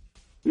الجولة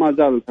ما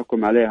زال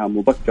الحكم عليها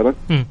مبكرا،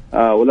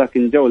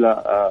 ولكن جولة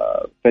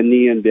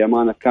فنيا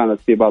بأمانة كانت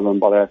في بعض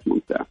المباريات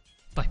ممتعة.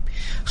 طيب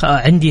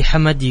عندي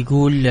حمد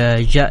يقول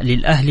جاء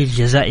للأهلي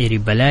الجزائري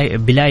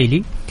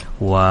بلايلي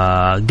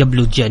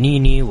وقبله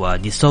جانيني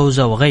ودي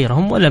سوزا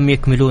وغيرهم ولم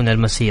يكملون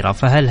المسيرة،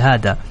 فهل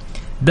هذا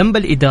ذنب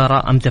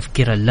الإدارة أم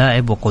تفكير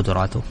اللاعب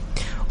وقدراته؟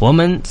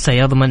 ومن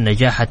سيضمن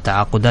نجاح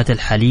التعاقدات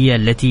الحالية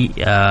التي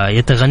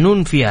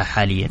يتغنون فيها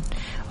حاليا؟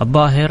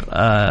 الظاهر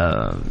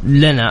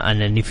لنا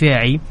أن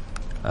النفاعي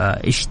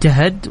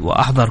اجتهد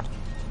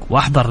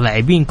وأحضر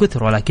لاعبين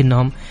كثر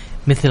ولكنهم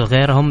مثل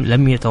غيرهم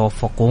لم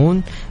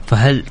يتوفقون،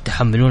 فهل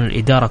تحملون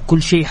الإدارة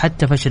كل شيء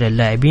حتى فشل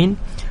اللاعبين؟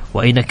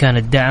 وأين كان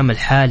الدعم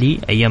الحالي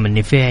أيام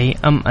النفيعي؟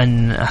 أم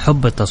أن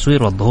حب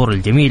التصوير والظهور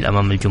الجميل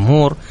أمام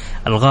الجمهور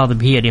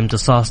الغاضب هي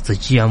الامتصاص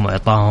تشجيعهم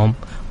وإعطائهم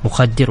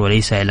مخدر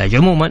وليس علاج؟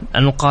 عموما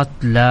النقاط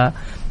لا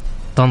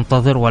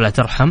تنتظر ولا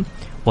ترحم،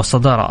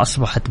 والصدارة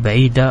أصبحت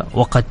بعيدة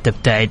وقد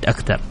تبتعد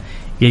أكثر.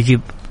 يجب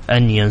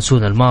أن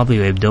ينسون الماضي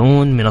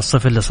ويبدأون من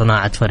الصفر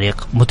لصناعة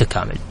فريق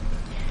متكامل.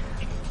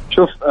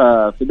 شوف،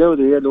 في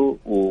دوري يلو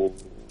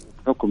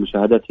وبحكم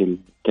مشاهدتي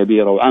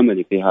الكبيرة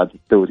وعملي في هذا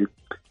الدوري،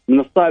 من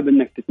الصعب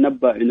أنك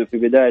تتنبأ أنه في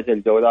بداية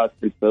الجولات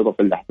الفرق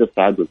اللي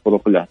حتصعد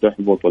والفرق اللي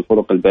حتهبط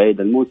والفرق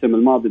البعيدة. الموسم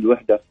الماضي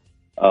الوحدة،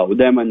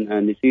 ودائما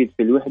نسيت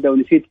في الوحدة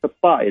ونسيت في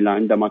الطائي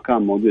عندما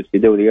كان موجود في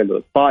دوري يلو.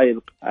 الطائي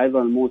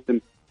أيضا الموسم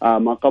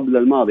ما قبل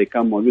الماضي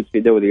كان موجود في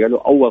دوري يلو،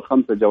 أول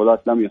 5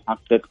 جولات لم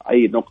يحقق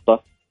أي نقطة،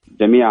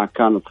 جميعها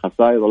كانت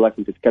خسائر،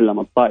 ولكن تتكلم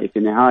الطائي في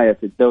نهاية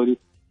الدوري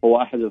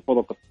هو أحد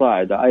الفرق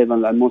الصاعدة. أيضا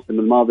الموسم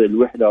الماضي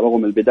الوحدة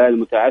رغم البداية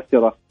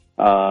المتعثرة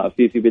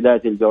في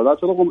بداية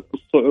الجولات ورغم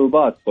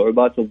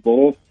صعوبات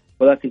الظروف،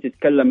 ولكن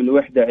تتكلم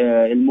الوحدة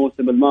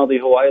الموسم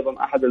الماضي هو أيضا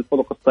أحد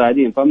الفرق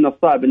الصاعدين. فمن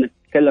الصعب أنك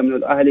تتكلم أن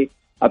الأهلي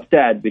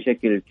ابتعد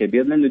بشكل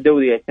كبير، لأنه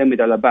الدوري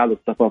يعتمد على بعض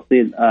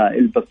التفاصيل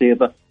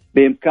البسيطة.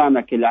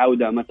 بإمكانك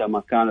العودة متى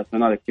ما كانت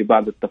هنالك في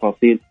بعض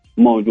التفاصيل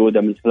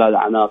موجودة من خلال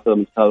عناصر،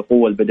 من خلال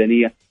القوة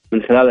البدنية،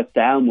 من خلال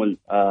التعامل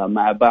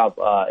مع بعض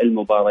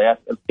المباريات.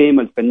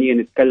 القيمة الفنية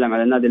نتكلم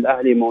على النادي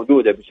الأهلي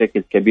موجودة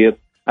بشكل كبير.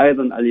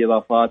 أيضا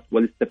الإضافات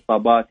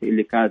والاستقطابات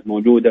اللي كانت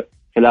موجودة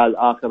خلال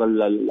آخر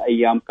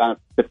الأيام كانت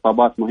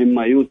استقطابات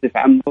مهمة. يوسف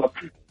عمر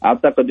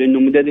أعتقد أنه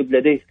مدرب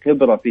لديه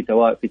خبرة في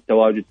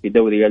التواجد في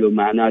دوري يلو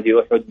مع نادي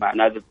أحد، مع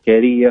نادي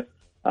الكيرية،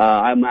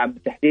 مع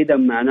تحديدا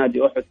مع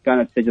نادي أحد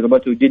كانت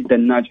تجربته جدا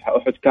ناجحة.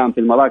 أحد كان في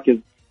المراكز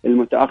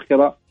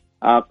المتأخرة،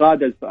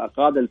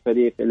 قاد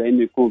الفريق إلى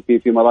أنه يكون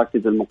في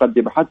مراكز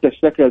المقدمة. حتى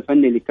الشكل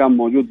الفني اللي كان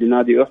موجود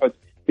لنادي أحد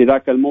في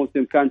ذاك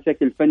الموسم كان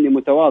شكل فني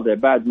متواضع.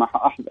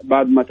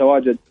 بعد ما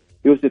تواجد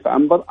يوسف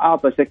عنبر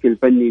أعطى شكل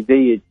فني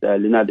جيد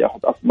لنادي أحد،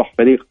 أصبح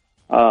فريق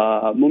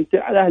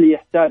ممتع. الأهلي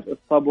يحتاج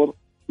الصبر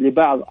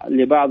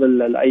لبعض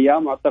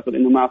الأيام. أعتقد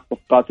أنه مع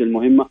الصفقات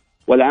المهمة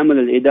والعمل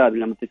الإداري،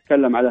 لما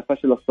تتكلم على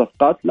فشل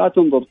الصفقات لا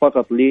تنظر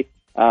فقط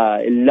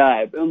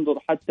للاعب، انظر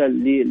حتى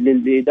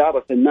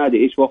لإدارة النادي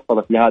إيش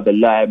وفرت لهذا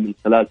اللاعب من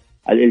خلال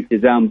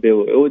الالتزام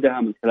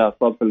بوعودها، من خلال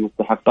صرف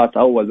المستحقات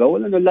أول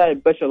بأول، لأنه اللاعب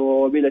بشر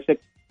وبلا شك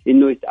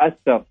إنه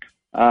يتأثر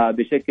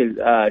بشكل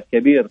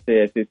كبير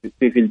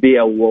في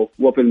البيئة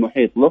وفي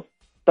المحيط له.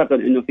 أعتقد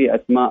إنه في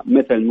أسماء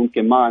مثل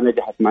ممكن ما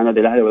نجحت مع نادي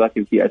الأهلي،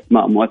 ولكن في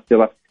أسماء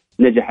مؤثرة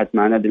نجحت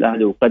مع نادي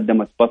الأهلي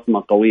وقدمت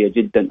بصمة قوية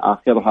جدا.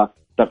 آخرها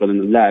أعتقد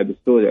إنه اللاعب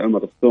السوري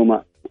عمر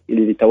السومة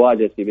اللي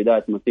تواجد في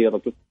بداية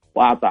مسيرته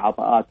وأعطى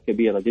عطاءات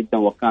كبيرة جدا،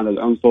 وكان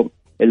العنصر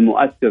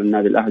المؤثر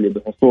للنادي الأهلي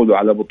بحصوله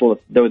على بطولة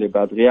الدوري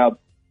بعد غياب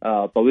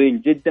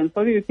طويل جدا.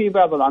 ففي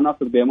بعض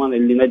العناصر بأمانة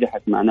اللي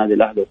نجحت مع نادي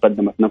الأهلي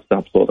وقدمت نفسها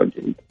بصورة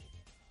جيدة.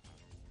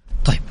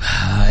 طيب،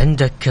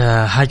 عندك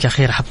حاجة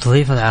أخيرة حاب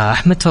تضيفها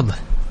أحمد؟ تفضل.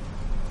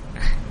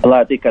 الله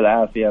يعطيك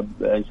العافية.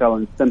 إن شاء الله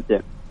نستمتع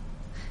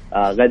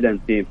غدا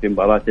في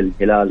مباراة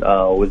الهلال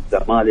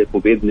والزمالك،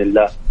 وبإذن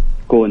الله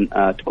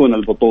تكون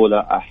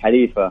البطولة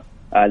حليفة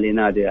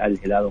لنادي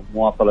الهلال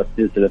ومواصلة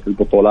سلسلة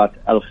البطولات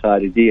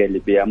الخارجية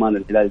اللي بأمان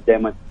الهلال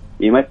دائما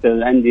يمثل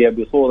الأندية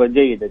بصورة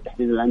جيدة،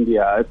 تحديدا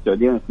الأندية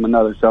السعودية. نتمنى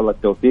له إن شاء الله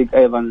التوفيق.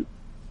 أيضا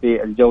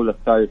في الجولة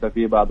الثالثة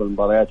في بعض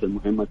المباريات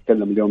المهمة،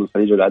 نتكلم اليوم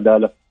الخليج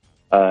والعدالة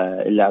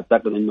اللي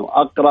أعتقد أنه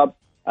أقرب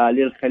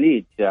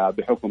للخليج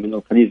بحكم أنه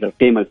الخليج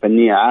القيمة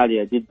الفنية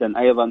عالية جدا.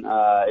 أيضا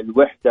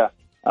الوحدة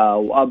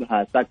وأبها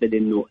أعتقد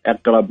أنه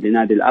أقرب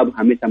لنادي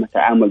الأبها متى ما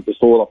تعامل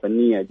بصورة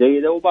فنية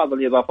جيدة. وبعض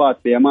الإضافات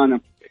بأمانة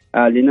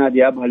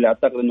لنادي أبها اللي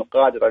أعتقد أنه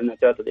قادر على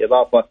نتيجة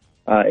الإضافة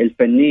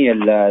الفنية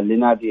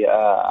لنادي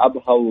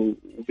أبها،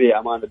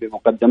 وبأمانة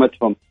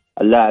بمقدمتهم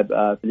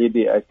اللاعب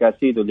فيليبي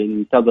كاسيدو اللي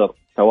ينتظر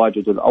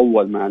تواجده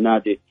الأول مع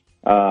نادي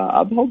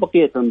أبها،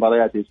 وبقية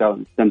المباريات إن شاء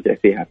الله نستمتع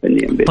فيها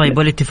فنيا. طيب،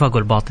 والاتفاق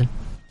والباطن؟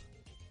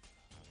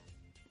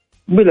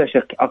 بلا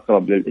شك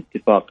أقرب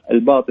للاتفاق.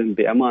 الباطن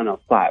بأمانة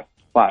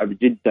صعب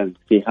جدا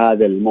في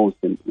هذا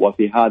الموسم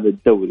وفي هذا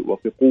الدوري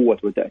وفي قوة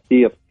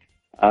وتأثير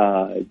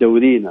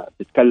دورينا.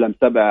 تتكلم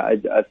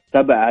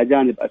 7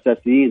 أجانب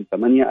أساسيين،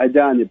 8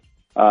 أجانب.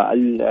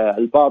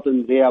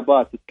 الباطن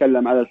غيابات،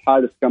 تتكلم على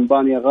الحارس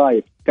كمبانيا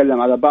غايب،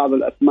 تتكلم على بعض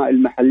الأسماء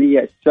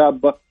المحلية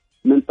الشابة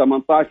من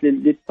 18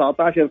 ل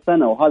 19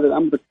 سنة، وهذا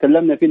الأمر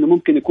تكلمنا فيه إنه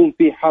ممكن يكون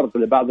فيه حرق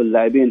لبعض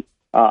اللاعبين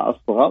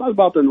الصغار.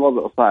 الباطن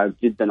وضع صعب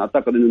جدا.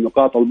 أعتقد أن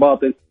نقاط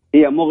الباطن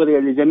هي مغرية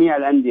لجميع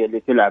الأندية اللي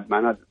تلعب مع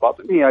نادي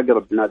الباطن، هي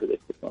أقرب لنادي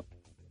الاتفاق.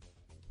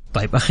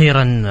 طيب، أخيرا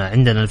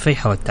عندنا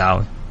الفيحة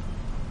والتعاون.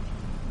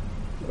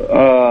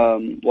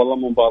 والله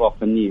مباراة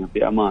فنية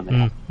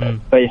بأمانة.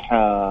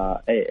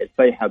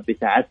 الفيحة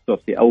بتعثر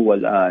في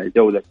أول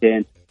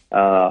جولتين.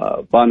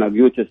 بانا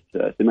بيوتس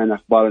سمعنا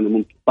أخبار أنه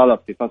ممكن طلب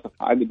في فسخ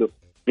عقده.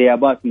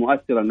 غيابات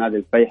مؤثرة لنادي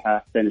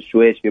الفيحة، حسين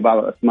الشويش، في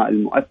بعض الأسماء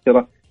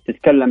المؤثرة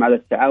تتكلم على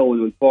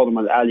التعاون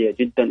والفورمة العالية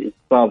جدا،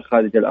 انتصار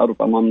خارج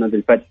الأرض أمام نادي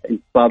الفتح،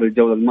 انتصار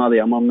الجولة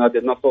الماضية أمام نادي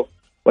النصر،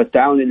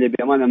 والتعاون اللي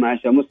بأمانة مع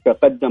شاموسكا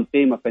قدم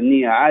قيمة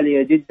فنية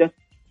عالية جدا.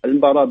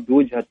 المباراة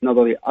بوجهة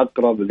نظري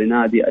أقرب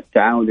لنادي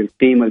التعاون،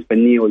 القيمة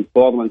الفنية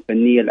والفورمة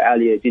الفنية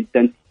العالية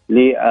جدا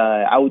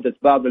لعودة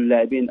بعض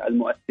اللاعبين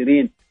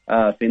المؤثرين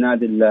في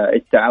نادي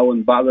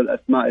التعاون، بعض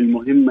الأسماء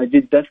المهمة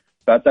جدا.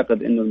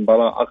 فأعتقد أن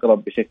المباراة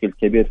أقرب بشكل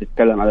كبير.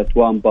 تتكلم على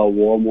توامبا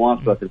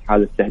ومواصلة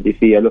الحالة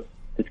التهديفية له،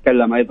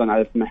 تتكلم أيضا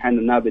على سمحان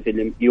النابت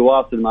اللي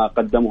يواصل ما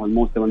قدمه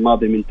الموسم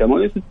الماضي من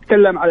تمويل،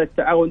 تتكلم على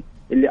التعاون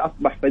اللي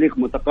أصبح فريق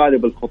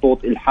متقارب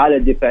الخطوط. الحالة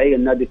الدفاعية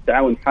لنادي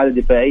التعاون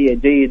حالة دفاعية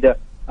جيدة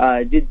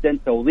جدا.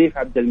 توظيف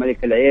عبد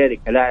الملك العياري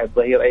كلاعب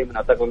ظهير أيمن،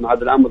 أعتقد أن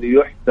هذا الأمر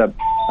يحسب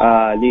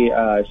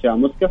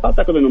لشاموسكا.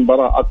 فأعتقد أن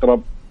المباراة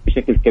أقرب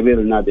بشكل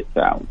كبير لنادي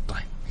التعاون. طيب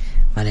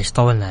معليش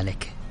طولنا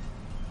عليك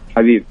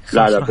حبيب.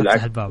 لا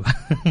بالعكس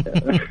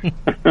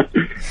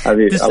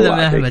حبيبي. تسلم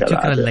يا أحمد،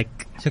 شكرا لك.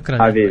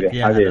 شكرا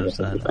حبيبي.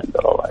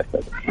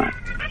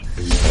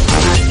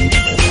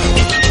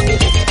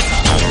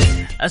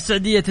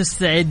 السعودية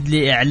تستعد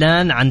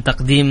لإعلان عن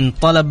تقديم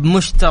طلب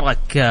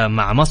مشترك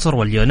مع مصر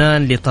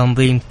واليونان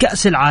لتنظيم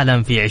كأس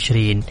العالم في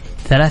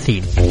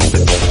 2030.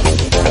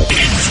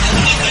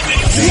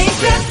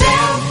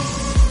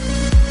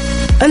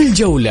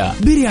 الجولة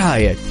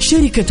برعاية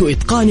شركة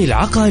إتقان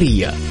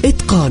العقارية،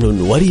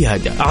 إتقان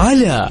وريادة،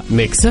 على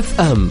ميكس اف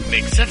ام.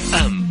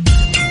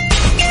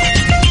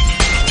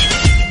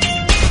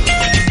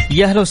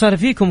 يا أهلا وسهلا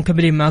فيكم،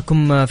 كملين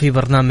معكم في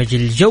برنامج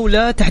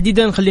الجولة.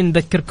 تحديدا خلينا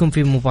نذكركم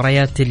في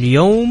مباريات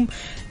اليوم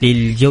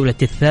للجولة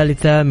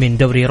الثالثة من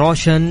دوري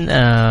روشن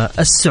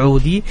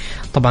السعودي.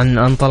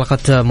 طبعا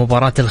انطلقت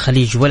مباراة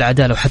الخليج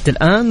والعدالة وحتى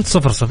الآن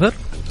 0-0.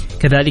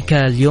 كذلك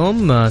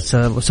اليوم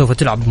سوف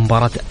تلعب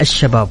مباراة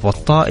الشباب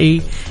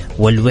والطائي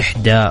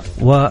والوحدة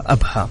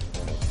وأبها.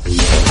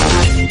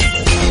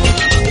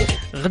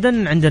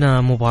 غدا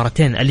عندنا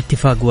مباراتين،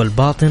 الاتفاق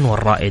والباطن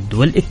والرائد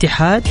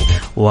والاتحاد.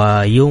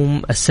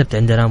 ويوم السبت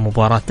عندنا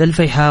مباراة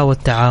الفيحاء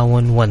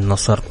والتعاون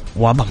والنصر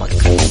وضمك.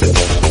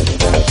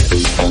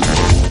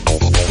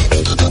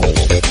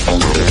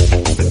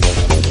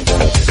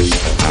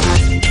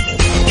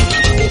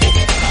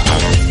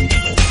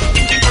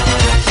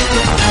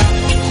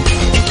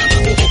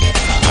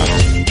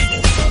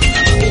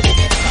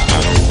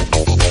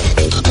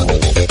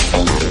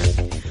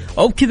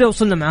 وبكذا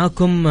وصلنا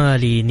معاكم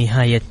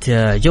لنهاية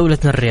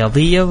جولتنا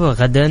الرياضية.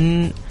 وغدا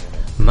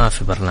ما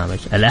في برنامج،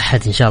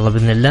 الأحد إن شاء الله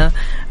بإذن الله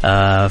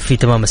في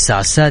تمام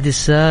الساعة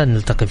 6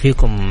 نلتقي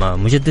فيكم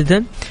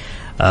مجددا.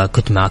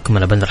 كنت معكم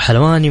أنا بندر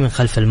حلواني من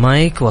خلف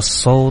المايك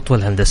والصوت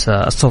والهندسة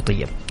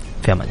الصوتية.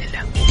 في أمان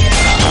الله.